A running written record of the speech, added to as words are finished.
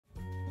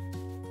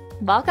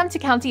Welcome to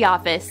County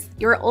Office,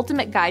 your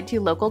ultimate guide to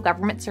local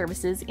government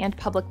services and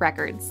public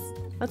records.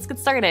 Let's get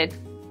started.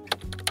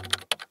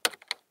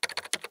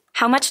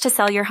 How much to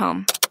sell your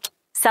home?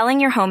 Selling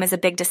your home is a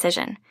big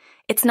decision.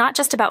 It's not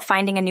just about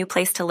finding a new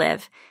place to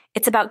live.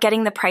 It's about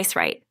getting the price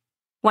right.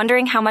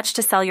 Wondering how much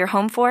to sell your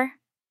home for?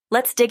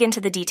 Let's dig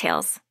into the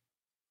details.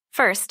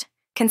 First,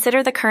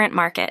 consider the current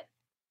market.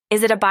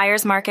 Is it a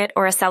buyer's market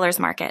or a seller's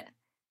market?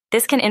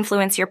 This can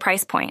influence your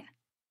price point.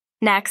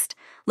 Next,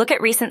 look at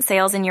recent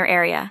sales in your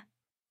area.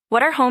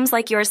 What are homes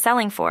like yours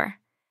selling for?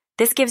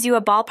 This gives you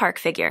a ballpark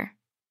figure.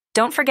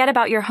 Don't forget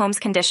about your home's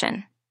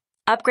condition.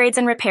 Upgrades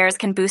and repairs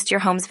can boost your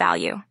home's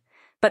value,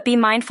 but be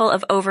mindful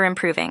of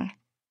over-improving.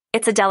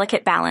 It's a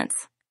delicate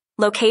balance.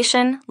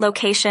 Location,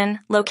 location,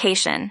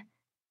 location.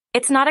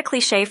 It's not a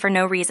cliché for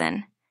no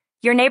reason.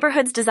 Your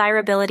neighborhood's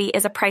desirability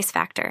is a price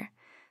factor.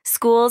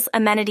 Schools,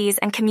 amenities,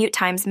 and commute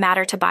times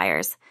matter to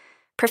buyers.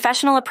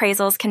 Professional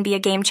appraisals can be a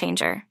game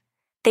changer.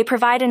 They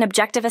provide an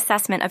objective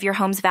assessment of your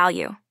home's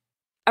value.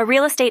 A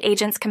real estate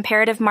agent's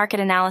comparative market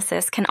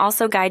analysis can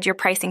also guide your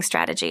pricing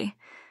strategy.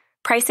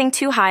 Pricing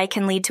too high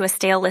can lead to a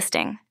stale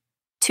listing.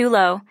 Too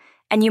low,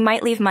 and you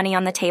might leave money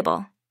on the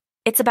table.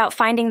 It's about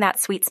finding that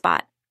sweet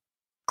spot.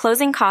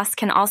 Closing costs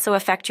can also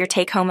affect your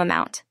take-home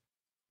amount.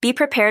 Be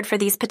prepared for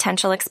these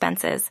potential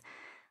expenses.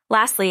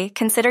 Lastly,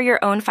 consider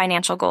your own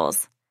financial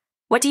goals.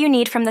 What do you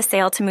need from the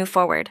sale to move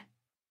forward?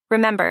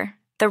 Remember,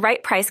 the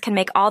right price can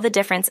make all the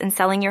difference in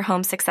selling your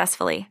home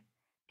successfully.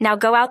 Now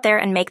go out there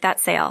and make that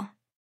sale.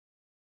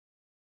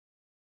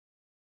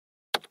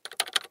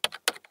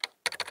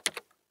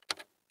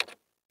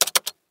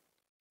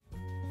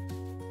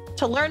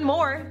 To learn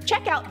more,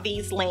 check out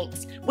these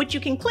links, which you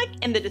can click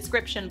in the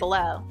description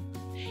below.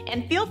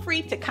 And feel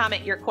free to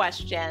comment your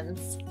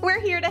questions.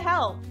 We're here to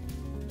help.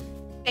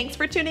 Thanks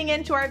for tuning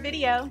in to our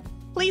video.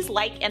 Please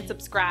like and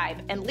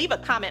subscribe and leave a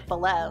comment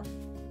below.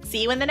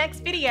 See you in the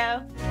next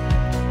video.